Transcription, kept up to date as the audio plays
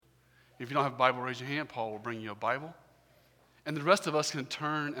If you don't have a Bible, raise your hand. Paul will bring you a Bible. And the rest of us can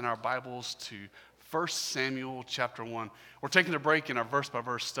turn in our Bibles to 1 Samuel chapter 1. We're taking a break in our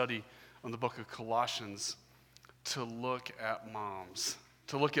verse-by-verse study on the book of Colossians to look at moms.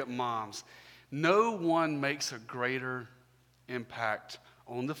 No one makes a greater impact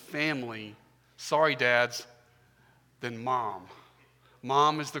on the family, sorry dads, than mom.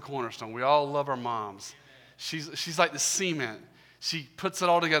 Mom is the cornerstone. We all love our moms. She's like the cement. She puts it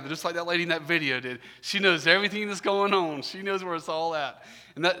all together, just like that lady in that video did. She knows everything that's going on. She knows where it's all at.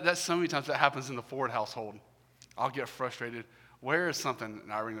 And that's so many times that happens in the Ford household. I'll get frustrated. Where is something?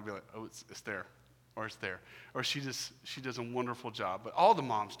 And Irene will be like, oh, it's there. Or it's there. Or she does a wonderful job. But all the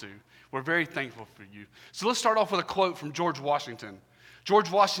moms do. We're very thankful for you. So let's start off with a quote from George Washington.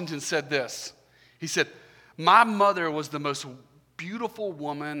 George Washington said this. He said, "My mother was the most beautiful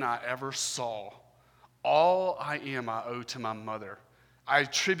woman I ever saw. All I am I owe to my mother. I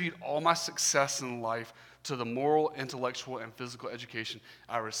attribute all my success in life to the moral, intellectual, and physical education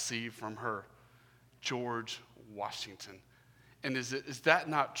I received from her." George Washington. And is that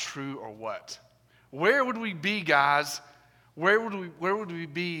not true or what? Where would we be, guys? Where would we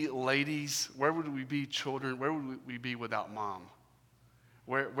be, ladies? Where would we be, children? Where would we be without mom?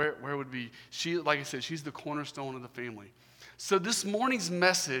 Where would we? She, like I said, she's the cornerstone of the family. So this morning's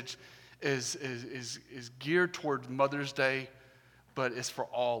message is geared toward Mother's Day, but it's for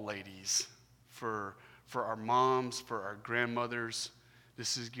all ladies, for our moms, for our grandmothers.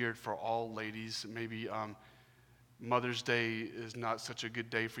 This is geared for all ladies. Maybe Mother's Day is not such a good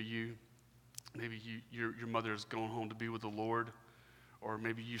day for you. Maybe your mother is going home to be with the Lord, or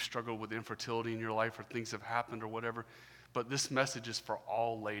maybe you struggle with infertility in your life, or things have happened or whatever. But this message is for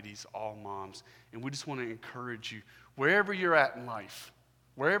all ladies, all moms. And we just want to encourage you, wherever you're at in life,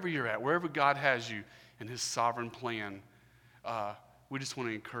 wherever you're at, wherever God has you in his sovereign plan, we just want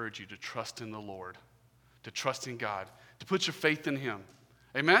to encourage you to trust in the Lord, to trust in God, to put your faith in him.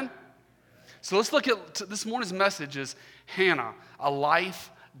 Amen? So let's look at this morning's message is Hannah, a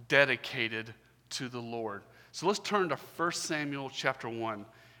life dedicated to the Lord. So let's turn to 1 Samuel chapter 1.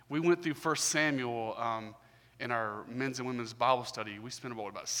 We went through 1 Samuel in our men's and women's Bible study. We spent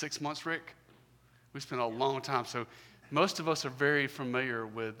about 6 months, Rick? We spent a long time. So most of us are very familiar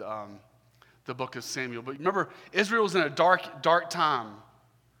with the book of Samuel. But remember, Israel was in a dark time.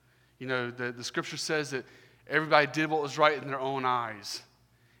 You know, the scripture says that everybody did what was right in their own eyes.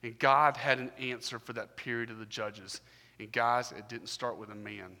 And God had an answer for that period of the judges. And guys, it didn't start with a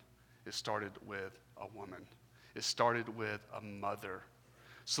man. It started with a woman. It started with a mother.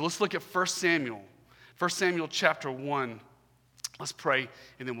 So let's look at 1 Samuel. 1 Samuel chapter 1. Let's pray,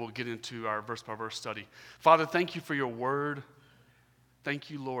 and then we'll get into our verse-by-verse study. Father, thank you for your word. Thank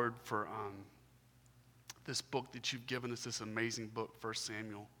you, Lord, for this book that you've given us, this amazing book, 1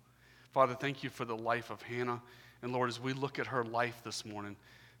 Samuel. Father, thank you for the life of Hannah. And Lord, as we look at her life this morning,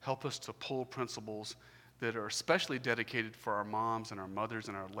 help us to pull principles that are especially dedicated for our moms and our mothers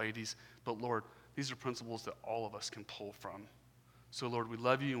and our ladies. But Lord, these are principles that all of us can pull from. So Lord, we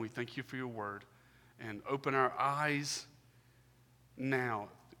love you and we thank you for your word. And open our eyes now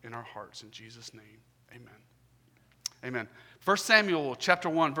in our hearts. In Jesus' name, amen. Amen. 1 Samuel chapter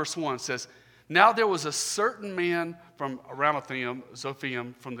 1, verse 1 says, "Now there was a certain man from Ramathaim,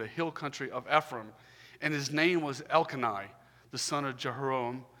 Zophaim, from the hill country of Ephraim, and his name was Elkanah, the son of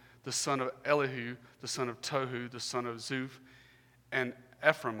Jehoram, the son of Elihu, the son of Tohu, the son of Zuph, an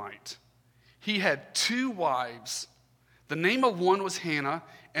Ephraimite. He had 2 wives. The name of one was Hannah,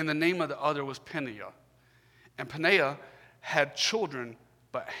 and the name of the other was Peninnah. And Peninnah had children,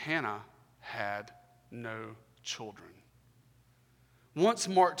 but Hannah had no children." Once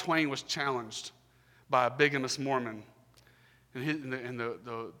Mark Twain was challenged by a bigamous Mormon, and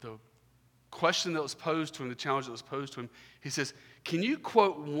the question that was posed to him, the challenge that was posed to him, he says, "Can you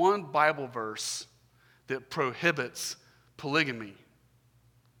quote one Bible verse that prohibits polygamy?"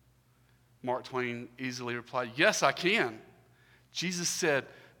 Mark Twain easily replied, "Yes, I can. Jesus said,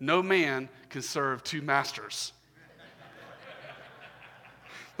 'No man can serve 2 masters.'"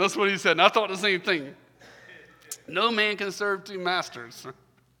 That's what he said, and I thought the same thing. No man can serve 2 masters.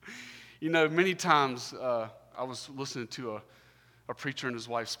 You know, many times I was listening to a preacher and his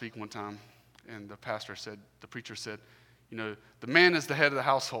wife speak one time, and the preacher said, you know, the man is the head of the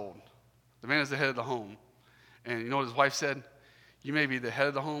household. The man is the head of the home. And you know what his wife said? "You may be the head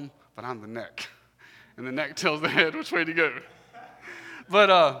of the home, but I'm the neck." And the neck tells the head which way to go.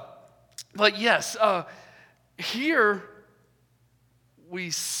 But yes, here we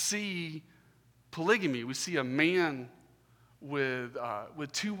see polygamy. We see a man with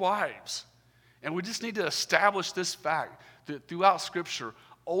 2 wives. And we just need to establish this fact that throughout Scripture,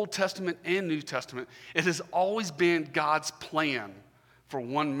 Old Testament and New Testament, it has always been God's plan for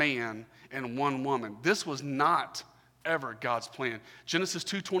one man and one woman. This was not ever God's plan. Genesis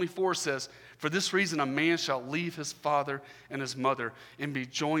 2:24 says, "For this reason a man shall leave his father and his mother and be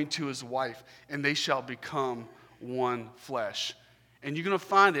joined to his wife, and they shall become one flesh." And you're going to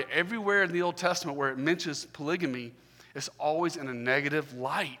find that everywhere in the Old Testament where it mentions polygamy, it's always in a negative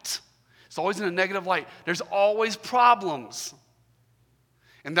light. It's always in a negative light. There's always problems.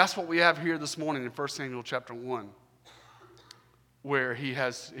 And that's what we have here this morning in 1 Samuel chapter 1, where he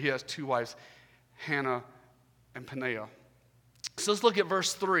has two wives, Hannah and Peninnah. So let's look at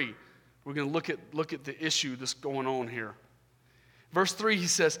verse 3. We're going to look at the issue that's going on here. Verse 3, he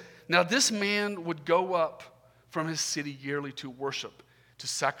says, "Now this man would go up from his city yearly to worship, to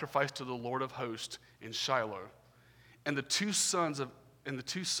sacrifice to the Lord of hosts in Shiloh. And the two sons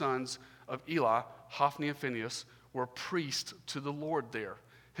of Eli, Hophni and Phinehas, were priests to the Lord there."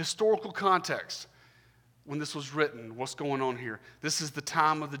 Historical context. When this was written, what's going on here? This is the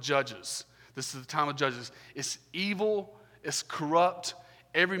time of the judges. It's evil, it's corrupt.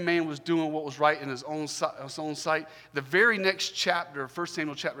 Every man was doing what was right in his own sight. The very next chapter, 1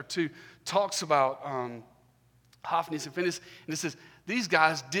 Samuel chapter 2, talks about Hophni and Phinehas, and it says, these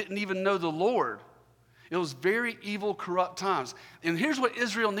guys didn't even know the Lord. It was very evil, corrupt times. And here's what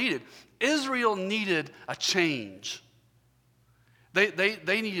Israel needed. Israel needed a change. They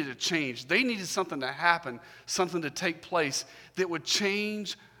needed a change. They needed something to happen, something to take place that would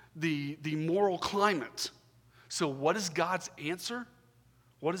change the moral climate. So what is God's answer?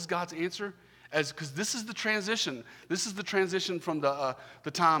 What is God's answer? Because this is the transition. This is the transition from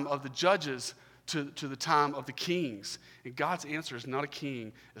the time of the judges to the time of the kings. And God's answer is not a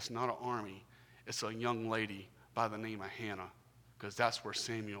king. It's not an army. It's a young lady by the name of Hannah, because that's where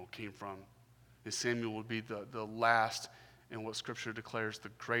Samuel came from. And Samuel would be the last and what Scripture declares the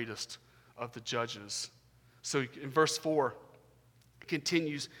greatest of the judges. So in verse 4, it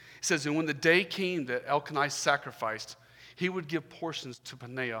continues. It says, "And when the day came that Elkanah sacrificed, he would give portions to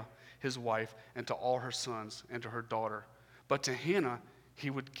Peninnah, his wife, and to all her sons, and to her daughter. But to Hannah he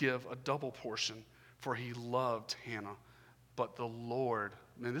would give a double portion, for he loved Hannah. But the Lord,"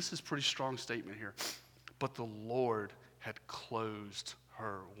 and this is a pretty strong statement here, "but the Lord had closed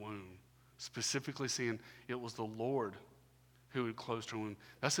her womb." Specifically saying it was the Lord who had closed her womb.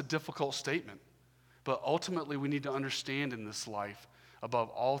 That's a difficult statement. But ultimately, we need to understand in this life, above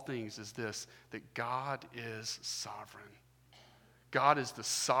all things, is this, that God is sovereign. God is the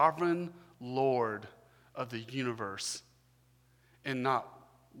sovereign Lord of the universe. And not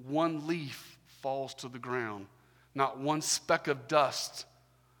one leaf falls to the ground. Not one speck of dust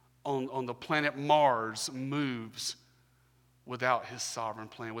on the planet Mars moves without his sovereign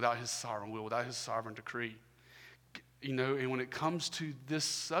plan, without his sovereign will, without his sovereign decree. You know, and when it comes to this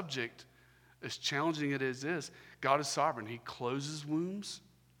subject, as challenging it is, God is sovereign. He closes wombs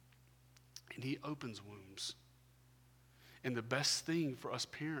and he opens wombs. And the best thing for us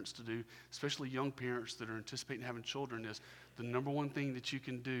parents to do, especially young parents that are anticipating having children, is the number one thing that you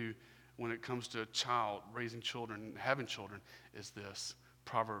can do when it comes to a child, raising children, having children, is this.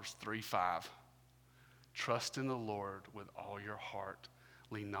 Proverbs 3:5. "Trust in the Lord with all your heart.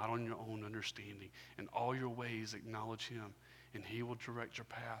 Lean not on your own understanding. In all your ways acknowledge him, and he will direct your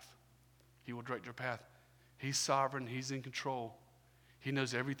path." He will direct your path. He's sovereign. He's in control. He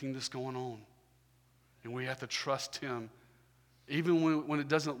knows everything that's going on. And we have to trust him. Even when it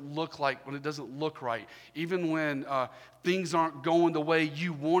doesn't look right, even when things aren't going the way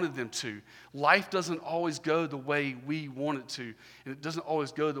you wanted them to. Life doesn't always go the way we want it to, and it doesn't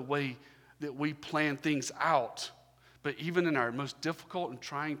always go the way that we plan things out. But even in our most difficult and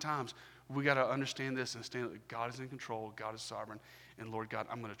trying times, we got to understand this and understand that God is in control, God is sovereign, and Lord God,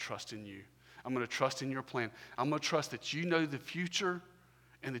 I'm going to trust in you. I'm going to trust in your plan. I'm going to trust that you know the future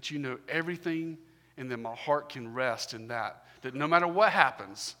and that you know everything, and that my heart can rest in that. That no matter what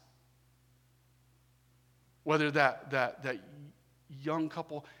happens, whether that young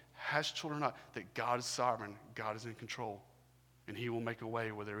couple has children or not, that God is sovereign, God is in control, and he will make a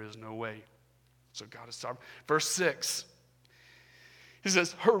way where there is no way. So God is sovereign. Verse 6, he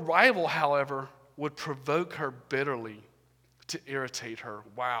says, "Her rival, however, would provoke her bitterly to irritate her."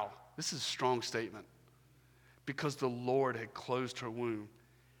 Wow, this is a strong statement. "Because the Lord had closed her womb."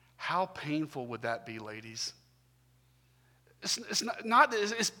 How painful would that be, ladies?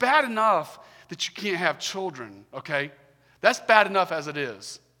 It's bad enough that you can't have children, okay? That's bad enough as it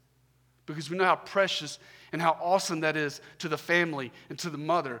is, because we know how precious and how awesome that is to the family and to the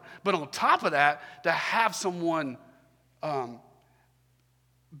mother. But on top of that, to have someone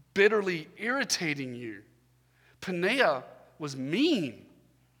bitterly irritating you. Peninnah was mean.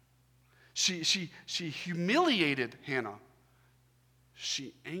 She humiliated Hannah.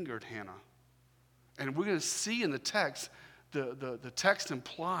 She angered Hannah. And we're going to see in the text, the text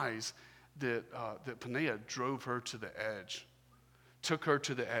implies that Peninnah drove her to the edge, took her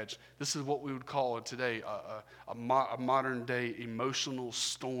to the edge. This is what we would call today a modern day emotional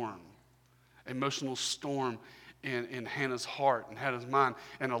storm. Emotional storm in Hannah's heart and Hannah's mind.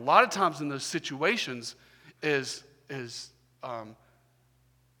 And a lot of times in those situations is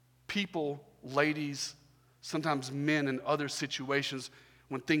people, ladies, sometimes men in other situations,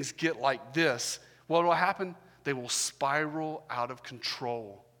 when things get like this, what will happen? They will spiral out of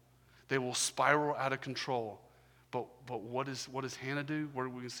control. They will spiral out of control. But what does Hannah do? What are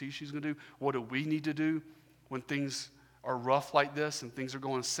we going to see she's going to do? What do we need to do when things are rough like this and things are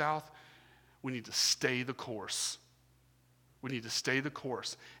going south? We need to stay the course. We need to stay the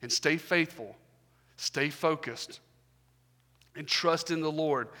course and stay faithful, stay focused, and trust in the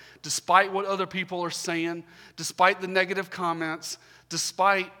Lord. Despite what other people are saying, despite the negative comments,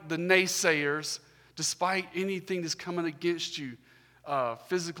 despite the naysayers, despite anything that's coming against you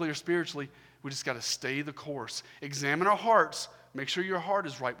physically or spiritually, we just got to stay the course. Examine our hearts. Make sure your heart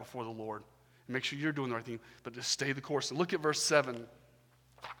is right before the Lord. And make sure you're doing the right thing, but just stay the course. And look at verse 7.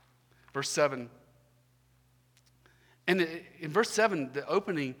 Verse 7. And in verse 7, the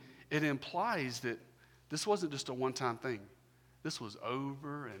opening, it implies that this wasn't just a one-time thing. This was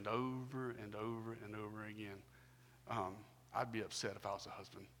over and over and over and over again. I'd be upset if I was a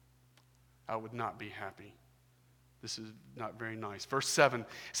husband. I would not be happy. This is not very nice. Verse 7, it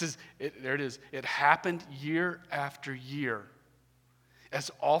says, there it is. It happened year after year. As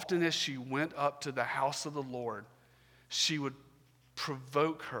often as she went up to the house of the Lord, she would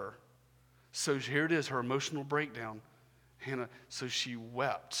provoke her. So here it is, her emotional breakdown. Hannah, so she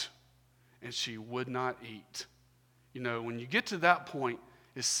wept and she would not eat. You know, when you get to that point,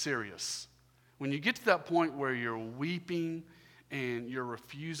 it's serious. When you get to that point where you're weeping and you're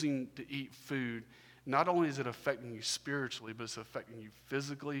refusing to eat food, not only is it affecting you spiritually, but it's affecting you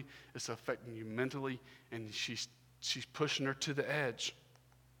physically, it's affecting you mentally, and she's pushing her to the edge.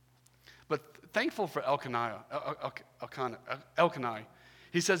 But thankful for Elkanah.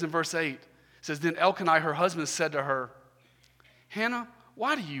 He says in verse 8, says, then Elkanah, her husband, said to her, Hannah,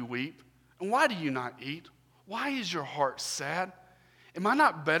 why do you weep? And why do you not eat? Why is your heart sad? Am I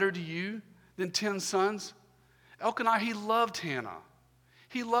not better to you than 10 sons? Elkanah, he loved Hannah.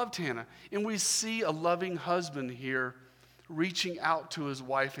 He loved Hannah. And we see a loving husband here reaching out to his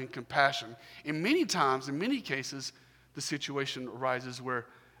wife in compassion. And many times, in many cases, the situation arises where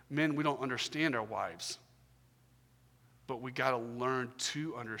men, we don't understand our wives. But we got to learn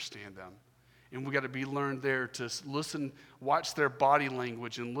to understand them. And we got to be learned there to listen, watch their body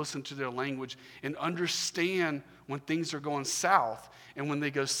language and listen to their language and understand when things are going south. And when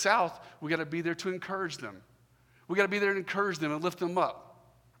they go south, we got to be there to encourage them. We got to be there to encourage them and lift them up.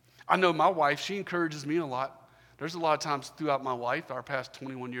 I know my wife, she encourages me a lot. There's a lot of times throughout my life, our past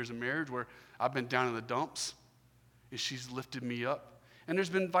 21 years of marriage, where I've been down in the dumps and she's lifted me up. And there's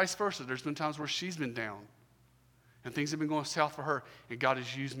been vice versa. There's been times where she's been down. And things have been going south for her, and God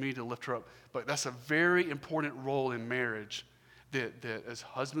has used me to lift her up. But that's a very important role in marriage, that as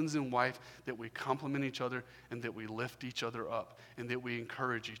husbands and wife, that we complement each other and that we lift each other up and that we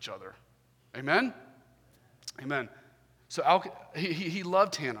encourage each other. Amen? Amen. So he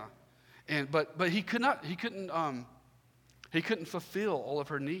loved Hannah, but he couldn't fulfill all of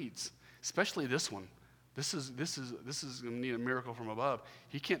her needs, especially this one. This is going to need a miracle from above.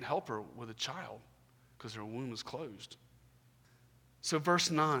 He can't help her with a child, because her womb is closed. So verse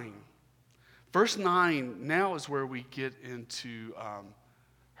 9. Verse 9 now is where we get into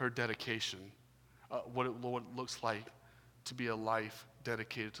her dedication, what it looks like to be a life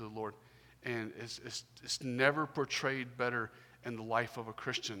dedicated to the Lord. And it's never portrayed better in the life of a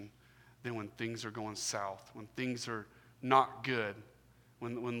Christian than when things are going south, when things are not good,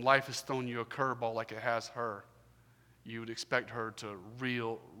 when life has thrown you a curveball like it has her. You would expect her to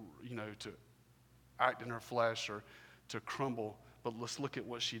to act in her flesh or to crumble, but let's look at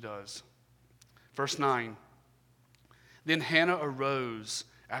what she does. Verse 9, then Hannah arose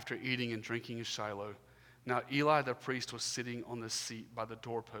after eating and drinking in Shiloh. Now Eli the priest was sitting on the seat by the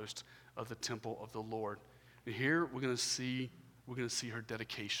doorpost of the temple of the Lord. And here we're going to see her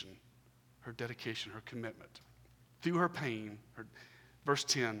dedication, her commitment. Through her pain, verse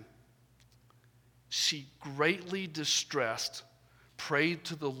 10, she greatly distressed, prayed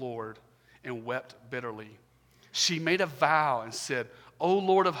to the Lord, and wept bitterly. She made a vow and said, O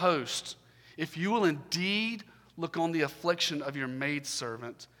Lord of hosts, if you will indeed look on the affliction of your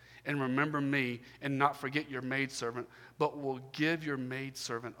maidservant and remember me and not forget your maidservant, but will give your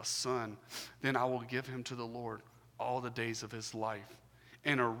maidservant a son. Then I will give him to the Lord all the days of his life,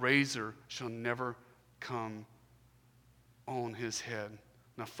 and a razor shall never come on his head.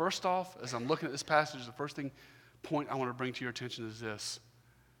 Now, first off, as I'm looking at this passage, the first point I want to bring to your attention is this.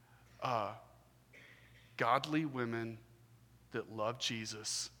 Godly women that love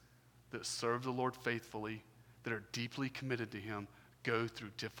Jesus, that serve the Lord faithfully, that are deeply committed to him, go through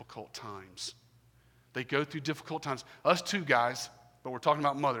difficult times. They go through difficult times. Us too, guys, but we're talking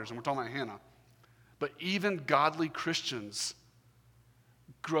about mothers, and we're talking about Hannah. But even godly Christians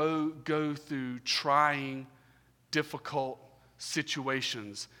go through trying, difficult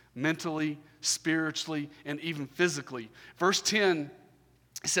situations, mentally, spiritually, and even physically. Verse 10,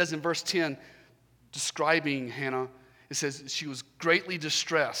 it says in verse 10, describing Hannah, it says she was greatly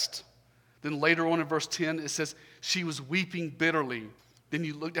distressed. Then later on in verse 10, it says she was weeping bitterly. Then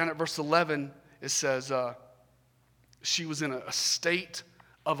you look down at verse 11, it says she was in a state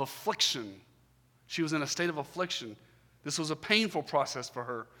of affliction. She was in a state of affliction. This was a painful process for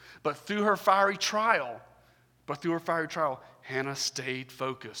her. But through her fiery trial, Hannah stayed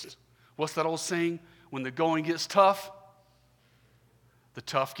focused. What's that old saying? When the going gets tough, the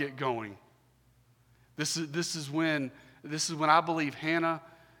tough get going. This is when I believe Hannah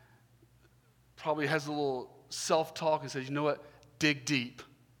probably has a little self-talk and says, you know what? Dig deep.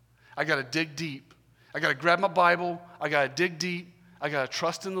 I got to dig deep. I got to grab my Bible. I got to dig deep. I got to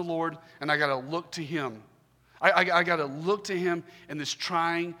trust in the Lord, and I got to look to him. I got to look to him in this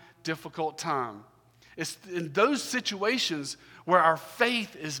trying, difficult time. It's in those situations where our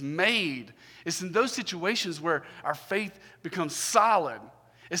faith is made. It's in those situations where our faith becomes solid.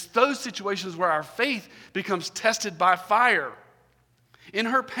 It's those situations where our faith becomes tested by fire. In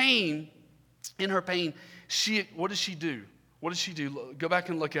her pain, what does she do? What does she do? Go back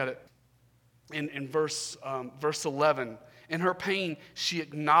and look at it in verse 11. In her pain, she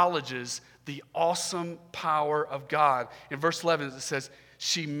acknowledges the awesome power of God. In verse 11, it says,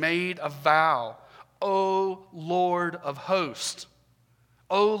 she made a vow, O Lord of hosts.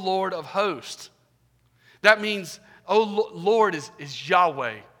 O Lord of hosts. That means, O Lord is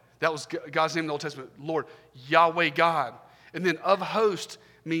Yahweh. That was God's name in the Old Testament. Lord, Yahweh God. And then of host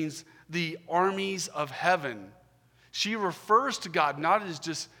means the armies of heaven. She refers to God not as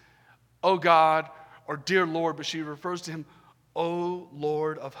just, O God, or dear Lord, but she refers to him, O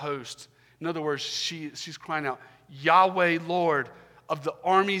Lord of hosts. In other words, she's crying out, Yahweh, Lord of the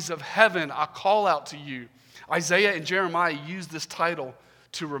armies of heaven, I call out to you. Isaiah and Jeremiah use this title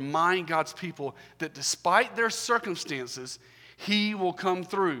to remind God's people that despite their circumstances, he will come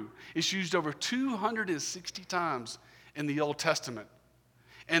through. It's used over 260 times in the Old Testament.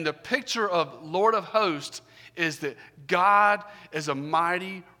 And the picture of Lord of hosts is that God is a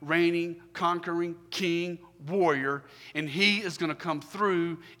mighty, reigning, conquering king, warrior, and he is going to come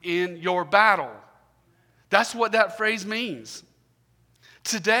through in your battle. That's what that phrase means.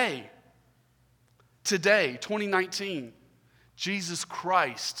 Today, 2019, Jesus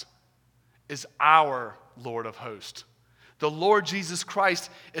Christ is our Lord of hosts. The Lord Jesus Christ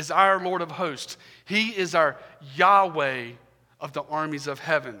is our Lord of hosts. He is our Yahweh of the armies of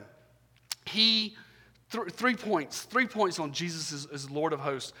heaven. Three points on Jesus as Lord of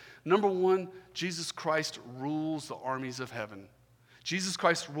hosts. Number one, Jesus Christ rules the armies of heaven. Jesus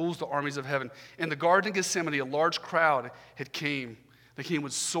Christ rules the armies of heaven. In the Garden of Gethsemane, a large crowd had came. They came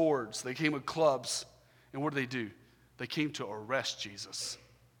with swords. They came with clubs. And what do? They came to arrest Jesus.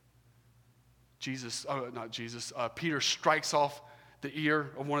 Peter strikes off the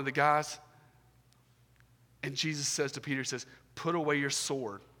ear of one of the guys. And Jesus says to Peter, put away your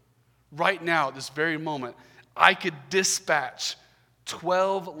sword. Right now, at this very moment, I could dispatch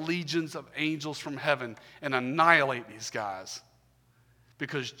 12 legions of angels from heaven and annihilate these guys.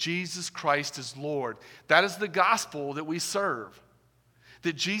 Because Jesus Christ is Lord. That is the gospel that we serve.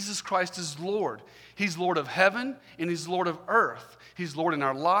 That Jesus Christ is Lord. He's Lord of heaven and he's Lord of earth. He's Lord in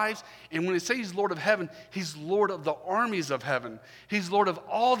our lives. And when we say he's Lord of heaven, he's Lord of the armies of heaven. He's Lord of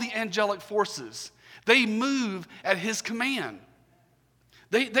all the angelic forces. They move at his command.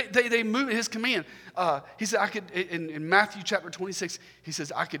 They move at his command. He said, I could, in Matthew chapter 26, he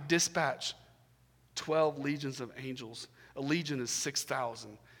says, I could dispatch 12 legions of angels. A legion is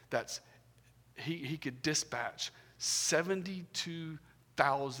 6,000. He could dispatch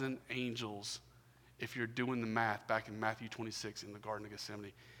 72,000 angels. If you're doing the math back in Matthew 26 in the Garden of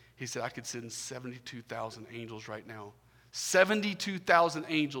Gethsemane, he said, I could send 72,000 angels right now. 72,000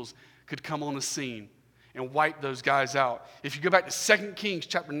 angels could come on the scene and wipe those guys out. If you go back to 2 Kings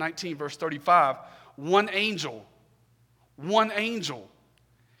chapter 19, verse 35, one angel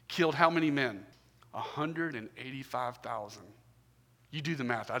killed how many men? 185,000. You do the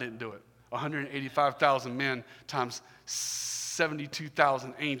math. I didn't do it. 185,000 men times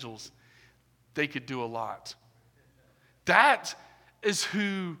 72,000 angels. They could do a lot. That is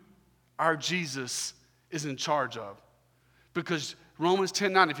who our Jesus is in charge of. Because Romans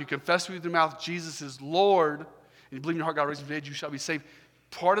 10:9, if you confess with your mouth Jesus is Lord, and you believe in your heart God raised him from the dead, you shall be saved.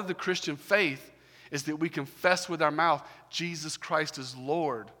 Part of the Christian faith is that we confess with our mouth Jesus Christ is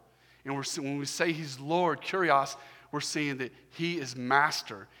Lord. And when we say he's Lord, kurios, we're saying that he is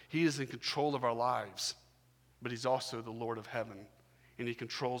master. He is in control of our lives. But he's also the Lord of heaven. And he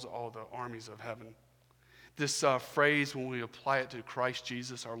controls all the armies of heaven. This phrase, when we apply it to Christ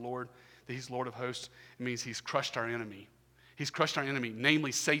Jesus, our Lord, that he's Lord of hosts, it means he's crushed our enemy. He's crushed our enemy,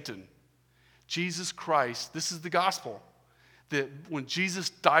 namely Satan. Jesus Christ, this is the gospel, that when Jesus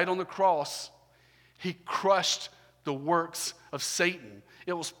died on the cross, he crushed the works of Satan.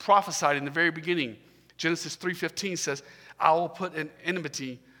 It was prophesied in the very beginning. Genesis 3:15 says, I will put an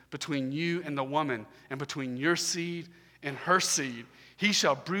enmity between you and the woman, and between your seed and her seed. He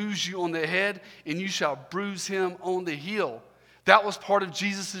shall bruise you on the head, and you shall bruise him on the heel. That was part of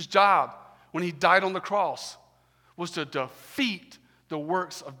Jesus' job when he died on the cross, was to defeat the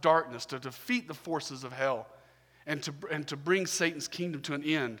works of darkness, to defeat the forces of hell, and to bring Satan's kingdom to an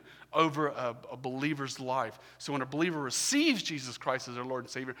end over a believer's life. So when a believer receives Jesus Christ as their Lord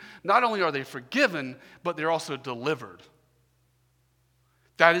and Savior, not only are they forgiven, but they're also delivered.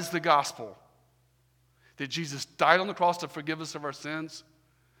 That is the gospel. That Jesus died on the cross to forgive us of our sins.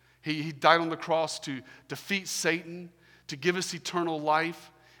 He died on the cross to defeat Satan, to give us eternal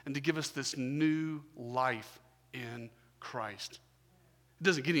life, and to give us this new life in Christ. It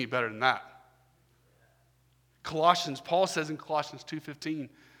doesn't get any better than that. Paul says in Colossians 2:15,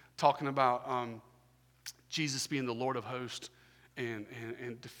 talking about Jesus being the Lord of hosts and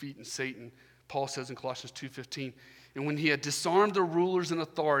defeating Satan. Paul says in Colossians 2:15, and when he had disarmed the rulers and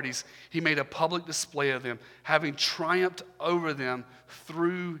authorities, he made a public display of them, having triumphed over them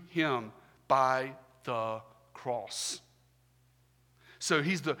through him by the cross. So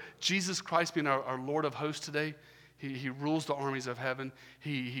Jesus Christ being our Lord of hosts today. He rules the armies of heaven.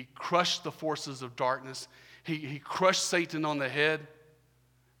 He crushed the forces of darkness. He crushed Satan on the head,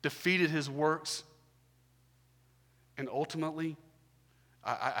 defeated his works. And ultimately,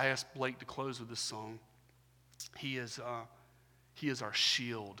 I asked Blake to close with this song. He is our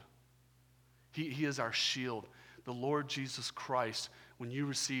shield. He is our shield. The Lord Jesus Christ, when you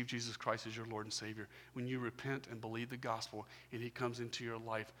receive Jesus Christ as your Lord and Savior, when you repent and believe the gospel and he comes into your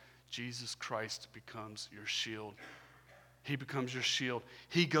life, Jesus Christ becomes your shield. He becomes your shield.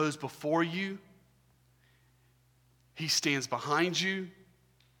 He goes before you. He stands behind you.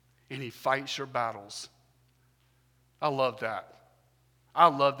 And he fights your battles. I love that. I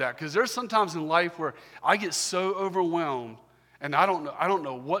love that because there's sometimes in life where I get so overwhelmed and I don't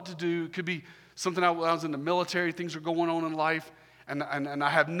know what to do. It could be something I was in the military, things are going on in life, and I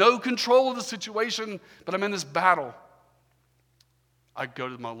have no control of the situation, but I'm in this battle. I go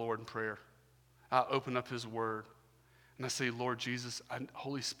to my Lord in prayer. I open up his word and I say, Lord Jesus,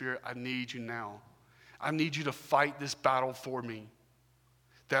 Holy Spirit, I need you now. I need you to fight this battle for me.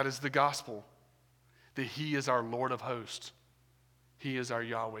 That is the gospel, that he is our Lord of hosts. He is our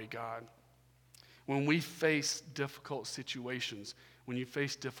Yahweh God. When we face difficult situations, and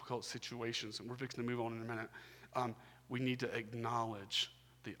we're fixing to move on in a minute, we need to acknowledge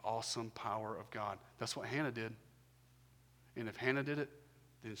the awesome power of God. That's what Hannah did. And if Hannah did it,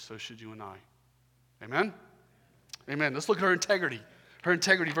 then so should you and I. Amen? Amen. Let's look at her integrity. Her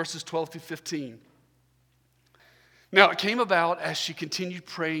integrity, verses 12 through 15. Now it came about as she continued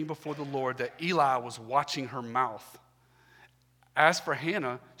praying before the Lord that Eli was watching her mouth. As for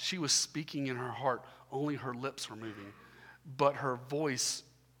Hannah, she was speaking in her heart. Only her lips were moving, but her voice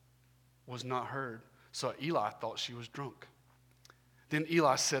was not heard. So Eli thought she was drunk. Then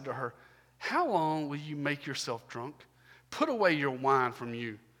Eli said to her, how long will you make yourself drunk? Put away your wine from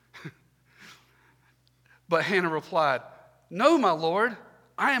you. But Hannah replied, no, my Lord,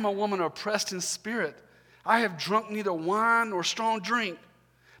 I am a woman oppressed in spirit. I have drunk neither wine nor strong drink,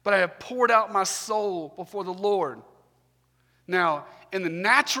 but I have poured out my soul before the Lord. Now, in the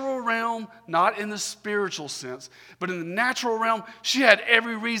natural realm, not in the spiritual sense, but in the natural realm, she had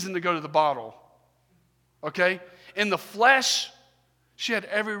every reason to go to the bottle. Okay? In the flesh, she had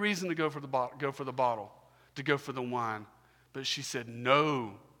every reason to go for the bottle, to go for the wine. But she said,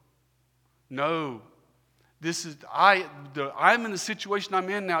 no. I'm in the situation I'm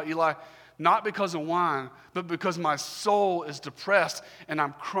in now, Eli, not because of wine, but because my soul is depressed and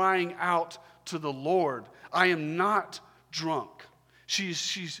I'm crying out to the Lord. I am not drunk.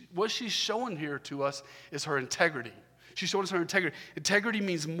 What she's showing here to us is her integrity. She's showing us her integrity. Integrity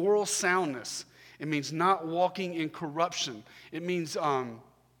means moral soundness. It means not walking in corruption. It means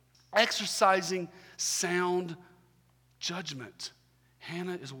exercising sound judgment.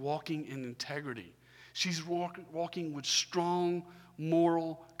 Hannah is walking in integrity. She's walking with strong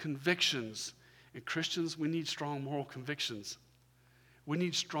moral convictions. And Christians, we need strong moral convictions. We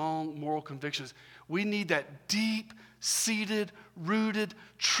need strong moral convictions. We need that deep-seated, rooted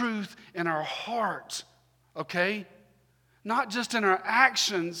truth in our heart, okay? Not just in our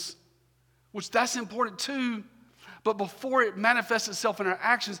actions, which that's important too, but before it manifests itself in our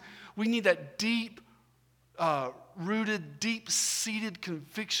actions, we need that deep-rooted, deep-seated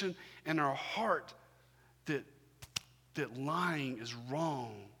conviction in our heart that lying is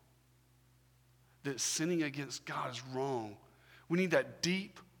wrong, that sinning against God is wrong. We need that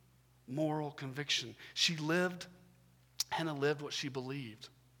deep moral conviction. Hannah lived what she believed.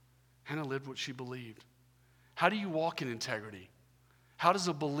 Hannah lived what she believed. How do you walk in integrity? How does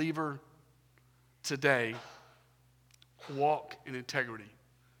a believer today walk in integrity?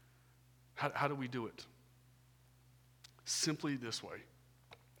 How do we do it? Simply this way.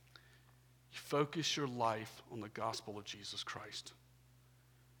 You focus your life on the gospel of Jesus Christ.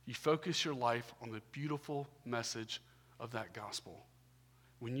 You focus your life on the beautiful message of that gospel.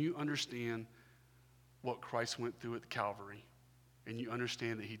 When you understand what Christ went through at Calvary, and you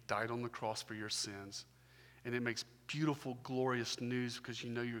understand that he died on the cross for your sins, and it makes beautiful, glorious news because you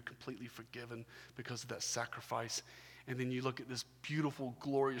know you're completely forgiven because of that sacrifice. And then you look at this beautiful,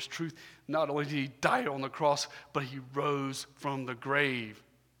 glorious truth. Not only did he die on the cross, but he rose from the grave.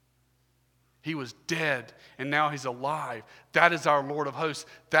 He was dead, and now he's alive. That is our Lord of hosts.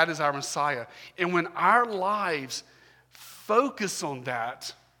 That is our Messiah. And when our lives focus on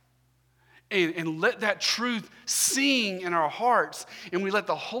that and let that truth sing in our hearts, and we let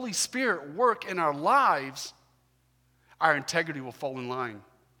the Holy Spirit work in our lives, our integrity will fall in line.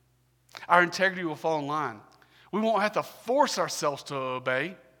 Our integrity will fall in line. We won't have to force ourselves to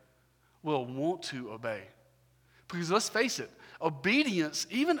obey. We'll want to obey. Because let's face it, obedience,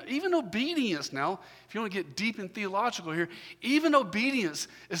 even obedience now, if you want to get deep and theological here, even obedience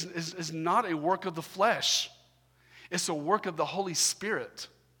is not a work of the flesh. It's a work of the Holy Spirit.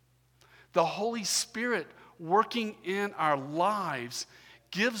 The Holy Spirit working in our lives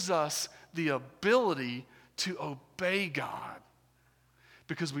gives us the ability to obey God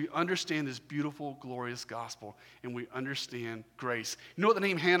because we understand this beautiful, glorious gospel and we understand grace. You know what the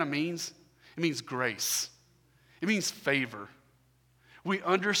name Hannah means? It means grace. It means favor. We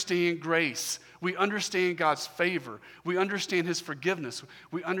understand grace. We understand God's favor. We understand his forgiveness.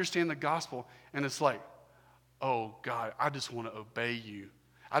 We understand the gospel. And it's like, oh God, I just want to obey you.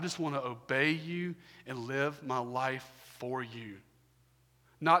 I just want to obey you and live my life for you.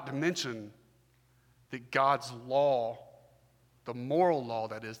 Not to mention that God's law, the moral law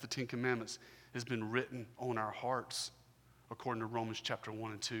that is, the Ten Commandments, has been written on our hearts, according to Romans chapter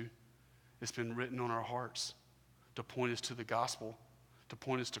 1 and 2. It's been written on our hearts to point us to the gospel, to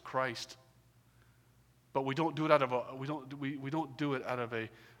point us to Christ. But we don't do it out of a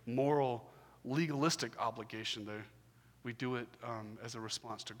moral, legalistic obligation, though. We do it as a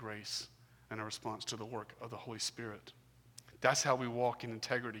response to grace and a response to the work of the Holy Spirit. That's how we walk in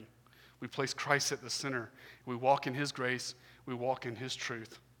integrity. We place Christ at the center. We walk in his grace. We walk in his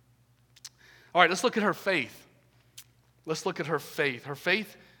truth. All right, let's look at her faith. Let's look at her faith. Her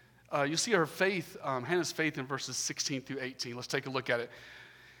faith, you see her faith, Hannah's faith in verses 16 through 18. Let's take a look at it. It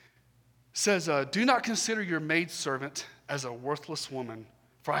says, do not consider your maidservant as a worthless woman,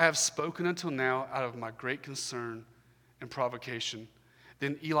 for I have spoken until now out of my great concern and provocation.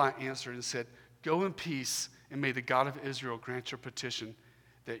 Then Eli answered and said, go in peace, and may the God of Israel grant your petition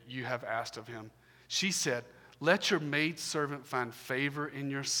that you have asked of him. She said, let your maidservant find favor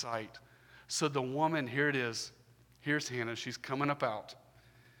in your sight. So the woman, here it is. Here's Hannah. She's coming up out.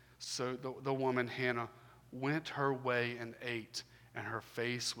 So the woman, Hannah, went her way and ate, and her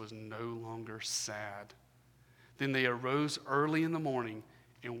face was no longer sad. Then they arose early in the morning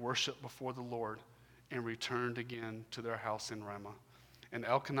and worshiped before the Lord and returned again to their house in Ramah. And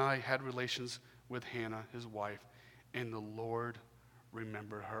Elkanah had relations with Hannah, his wife, and the Lord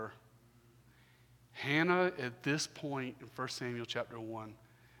remembered her. Hannah, at this point in 1 Samuel chapter 1,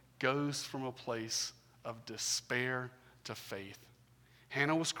 goes from a place of despair to faith.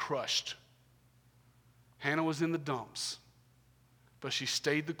 Hannah was crushed. Hannah was in the dumps. But she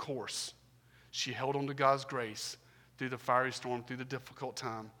stayed the course. She held on to God's grace through the fiery storm, through the difficult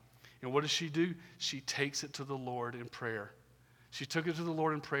time. And what does she do? She takes it to the Lord in prayer. She took it to the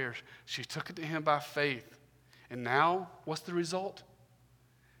Lord in prayer. She took it to him by faith. And now, what's the result?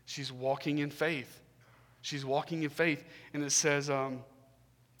 She's walking in faith. She's walking in faith. And it says in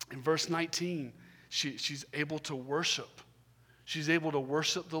verse 19, she's able to worship. She's able to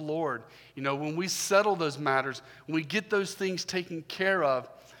worship the Lord. You know, when we settle those matters, when we get those things taken care of,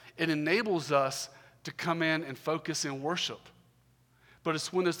 it enables us to come in and focus in worship. But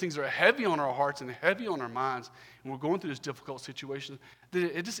it's when those things are heavy on our hearts and heavy on our minds, and we're going through this difficult situation,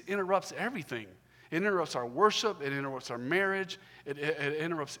 that it just interrupts everything. It interrupts our worship. It interrupts our marriage. It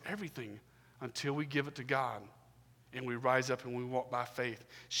interrupts everything until we give it to God and we rise up and we walk by faith.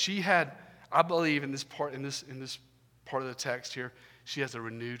 She had, I believe, in this part of the text here, she has a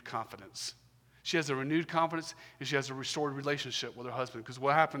renewed confidence. She has a renewed confidence, and she has a restored relationship with her husband. Because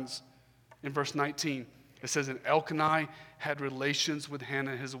what happens in verse 19? It says, and Elkanah had relations with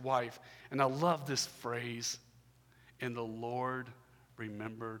Hannah, his wife. And I love this phrase, and the Lord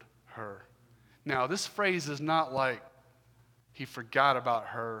remembered her. Now, this phrase is not like he forgot about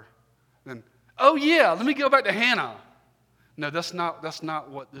her. Then, oh yeah, let me go back to Hannah. No, that's not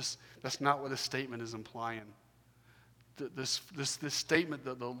what this statement is implying. This statement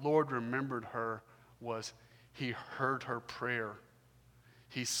that the Lord remembered her was he heard her prayer.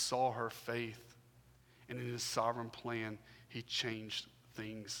 He saw her faith. And in his sovereign plan, he changed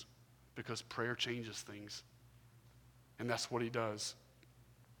things because prayer changes things. And that's what he does.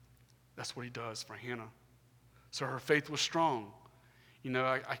 That's what he does for Hannah. So her faith was strong. You know,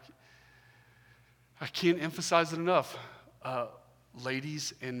 I can't emphasize it enough,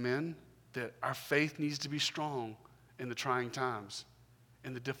 ladies and men, that our faith needs to be strong in the trying times,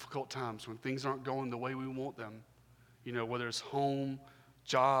 in the difficult times, when things aren't going the way we want them. You know, whether it's home,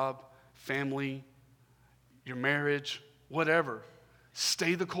 job, family, your marriage, whatever.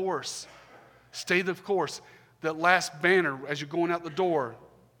 Stay the course. Stay the course. That last banner as you're going out the door,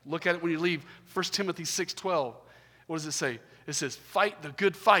 look at it when you leave. 1 Timothy 6:12. What does it say? It says, fight the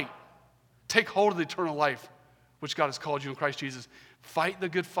good fight. Take hold of the eternal life, which God has called you in Christ Jesus. Fight the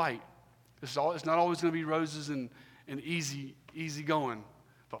good fight. It's not always going to be roses and easy going,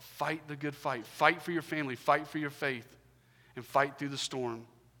 but fight the good fight. Fight for your family. Fight for your faith. And fight through the storm.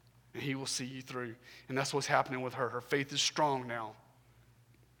 And he will see you through. And that's what's happening with her. Her faith is strong now.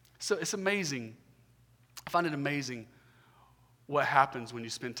 So it's amazing. I find it amazing what happens when you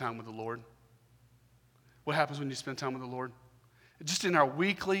spend time with the Lord. What happens when you spend time with the Lord? Just in our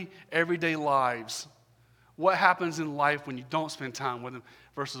weekly, everyday lives. What happens in life when you don't spend time with him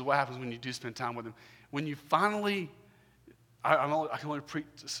versus what happens when you do spend time with him? When you finally, I can only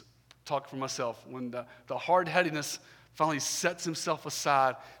talk for myself. When the hard-headedness finally sets himself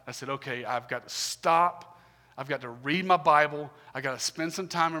aside, I said, okay, I've got to stop. I've got to read my Bible. I've got to spend some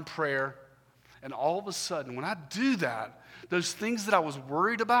time in prayer. And all of a sudden, when I do that, those things that I was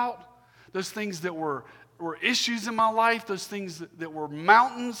worried about, those things that were issues in my life, those things that were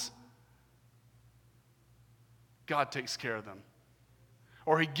mountains, God takes care of them.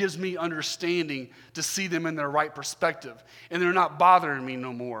 Or he gives me understanding to see them in their right perspective. And they're not bothering me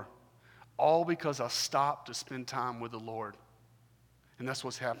no more. All because I stopped to spend time with the Lord. And that's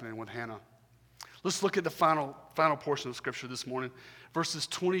what's happening with Hannah. Let's look at the final portion of Scripture this morning, verses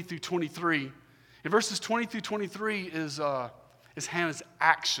 20 through 23. In verses 20 through 23 is Hannah's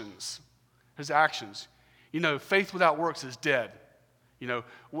actions. His actions. You know, faith without works is dead. You know,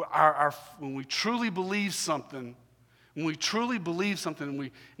 when we truly believe something, and we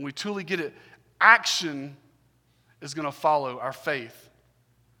truly get it, action is going to follow our faith.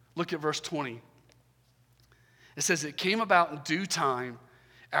 Look at verse 20. It says, it came about in due time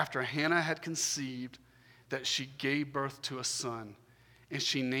after Hannah had conceived that she gave birth to a son, and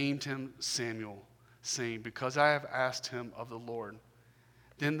she named him Samuel, saying, because I have asked him of the Lord.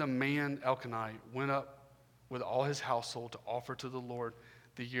 Then the man Elkanah went up with all his household to offer to the Lord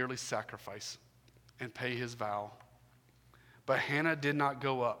the yearly sacrifice and pay his vow. But Hannah did not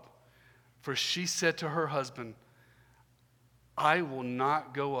go up, for she said to her husband, I will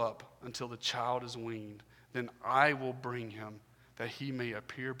not go up until the child is weaned. Then I will bring him, that he may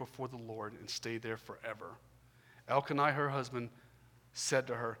appear before the Lord and stay there forever. Elkanah, her husband, said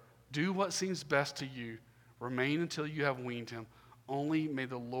to her, do what seems best to you. Remain until you have weaned him. Only may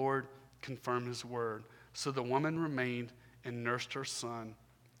the Lord confirm his word. So the woman remained and nursed her son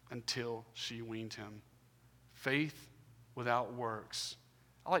until she weaned him. Faith without works.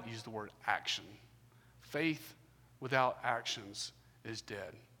 I like to use the word action. Faith without actions is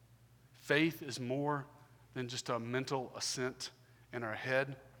dead. Faith is more than just a mental assent in our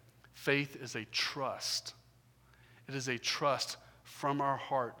head. Faith is a trust. It is a trust from our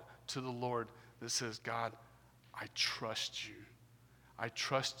heart to the Lord that says, God, I trust you. I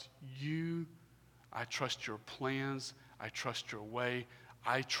trust you. I trust your plans. I trust your way.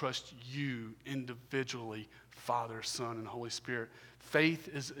 I trust you individually, Father, Son, and Holy Spirit. Faith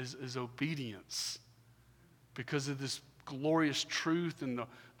is obedience because of this glorious truth and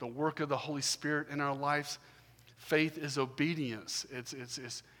the work of the Holy Spirit in our lives. Faith is obedience.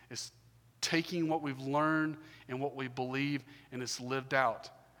 It's taking what we've learned and what we believe, and it's lived out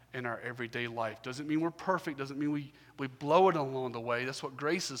in our everyday life. Doesn't mean we're perfect. Doesn't mean we blow it along the way. That's what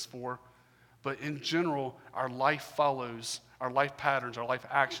grace is for. But in general, our life follows, our life patterns, our life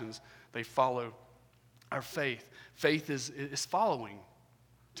actions, they follow our faith. Faith is following.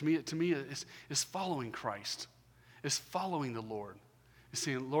 To me, it's following Christ. It's following the Lord. It's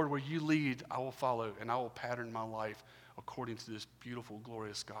saying, Lord, where you lead, I will follow, and I will pattern my life according to this beautiful,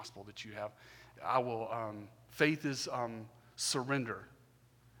 glorious gospel that you have. Faith is surrender.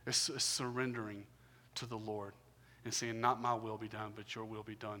 It's surrendering to the Lord and saying, not my will be done, but your will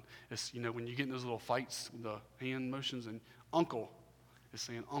be done. It's, when you get in those little fights, the hand motions, and uncle is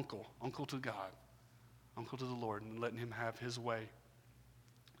saying, uncle to God, uncle to the Lord, and letting him have his way.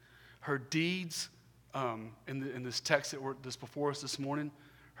 Her deeds, in this text that's before us this morning,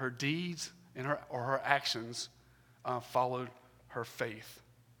 her deeds and her actions followed her faith.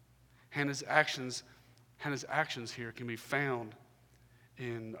 Hannah's actions here can be found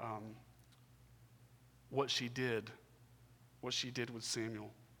in what she did with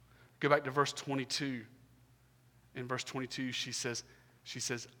Samuel. Go back to verse 22. In verse 22, she says,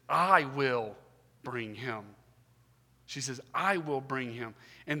 I will bring him. She says, I will bring him,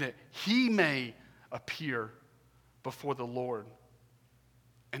 and that he may appear before the Lord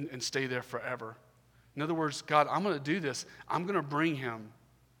and stay there forever. In other words, God, I'm going to do this. I'm going to bring him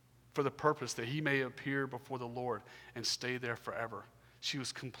for the purpose that he may appear before the Lord and stay there forever. She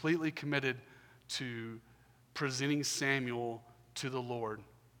was completely committed to presenting Samuel to the Lord.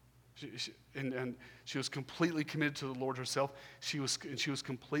 And she was completely committed to the Lord herself. She was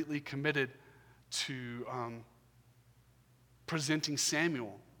completely committed to presenting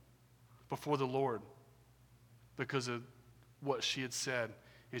Samuel before the Lord because of what she had said.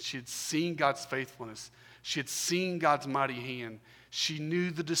 And she had seen God's faithfulness. She had seen God's mighty hand. She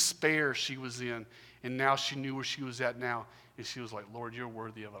knew the despair she was in, and now she knew where she was at now. And she was like, Lord, you're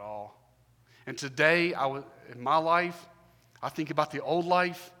worthy of it all. And today, in my life, I think about the old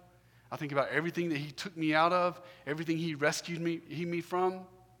life. I think about everything that he took me out of, everything he rescued me from,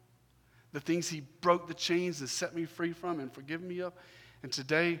 the things he broke the chains and set me free from and forgiven me of. And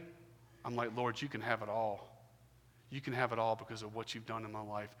today, I'm like, Lord, you can have it all. You can have it all because of what you've done in my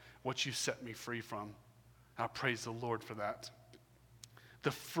life, what you set me free from. I praise the Lord for that.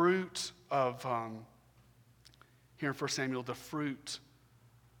 The fruit of, here in 1 Samuel, the fruit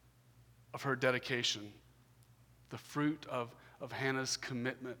of her dedication, the fruit of Hannah's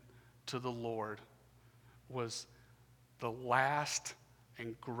commitment to the Lord was the last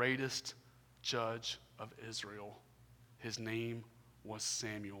and greatest judge of Israel. His name was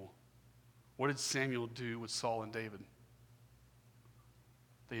Samuel. What did Samuel do with Saul and David?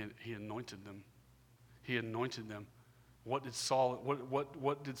 He anointed them. He anointed them. What did Saul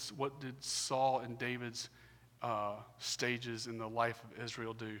and David's stages in the life of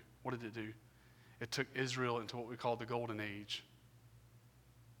Israel do? What did it do? It took Israel into what we call the golden age.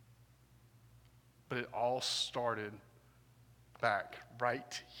 But it all started back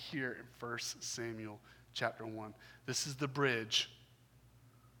right here in 1 Samuel chapter 1. This is the bridge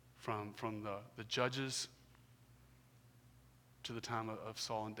from the judges to the time of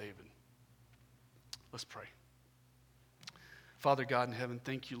Saul and David. Let's pray. Father God in heaven,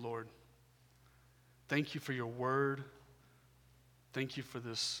 thank you, Lord. Thank you for your word. Thank you for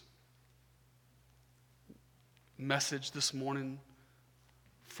this message this morning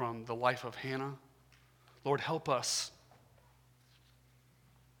from the life of Hannah. Lord, help us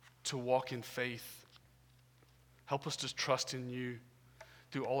to walk in faith. Help us to trust in you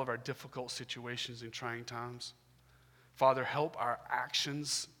through all of our difficult situations and trying times. Father, help our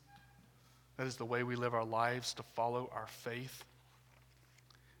actions, that is the way we live our lives, to follow our faith.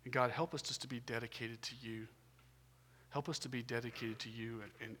 And God, help us just to be dedicated to you. Help us to be dedicated to you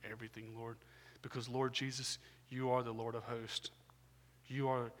in everything, Lord. Because, Lord Jesus, you are the Lord of hosts. You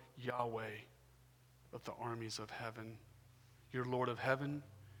are Yahweh of the armies of heaven. You're Lord of heaven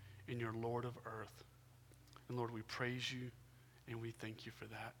and you're Lord of earth. And Lord, we praise you and we thank you for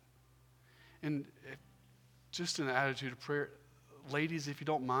that. And just an attitude of prayer, ladies, if you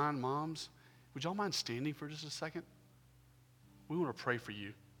don't mind, moms, would y'all mind standing for just a second? We want to pray for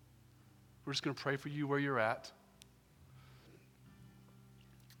you. We're just going to pray for you where you're at.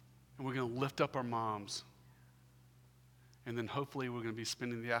 And we're going to lift up our moms. And then hopefully we're going to be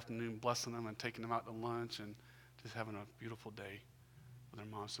spending the afternoon blessing them and taking them out to lunch and just having a beautiful day with their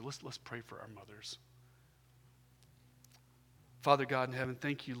moms. So let's pray for our mothers. Father God in heaven,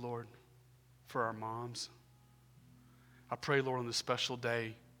 thank you, Lord, for our moms. I pray, Lord, on this special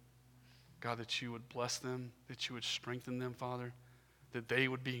day, God, that you would bless them, that you would strengthen them, Father, that they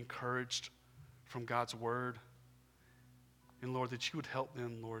would be encouraged from God's word. And, Lord, that you would help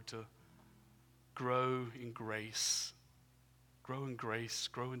them, Lord, to grow in grace, grow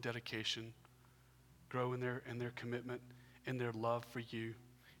in dedication, grow in their commitment, in their love for you.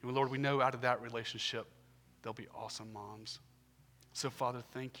 And, Lord, we know out of that relationship, they'll be awesome moms. So, Father,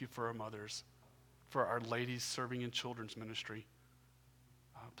 thank you for our mothers, for our ladies serving in children's ministry.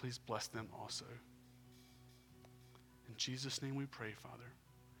 Please bless them also. In Jesus' name we pray, Father.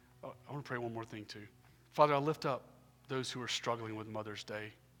 I want to pray one more thing too. Father, I lift up those who are struggling with Mother's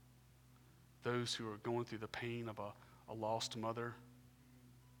Day, those who are going through the pain of a lost mother,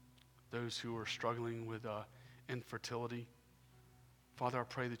 those who are struggling with infertility. Father, I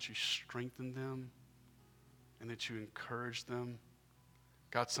pray that you strengthen them and that you encourage them.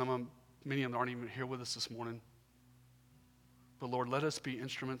 God, many of them aren't even here with us this morning. But Lord, let us be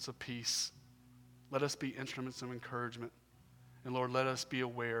instruments of peace. Let us be instruments of encouragement. And Lord, let us be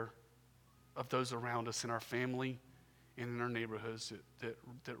aware of those around us in our family and in our neighborhoods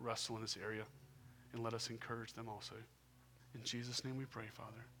that wrestle in this area. And let us encourage them also. In Jesus' name we pray,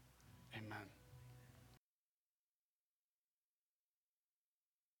 Father. Amen.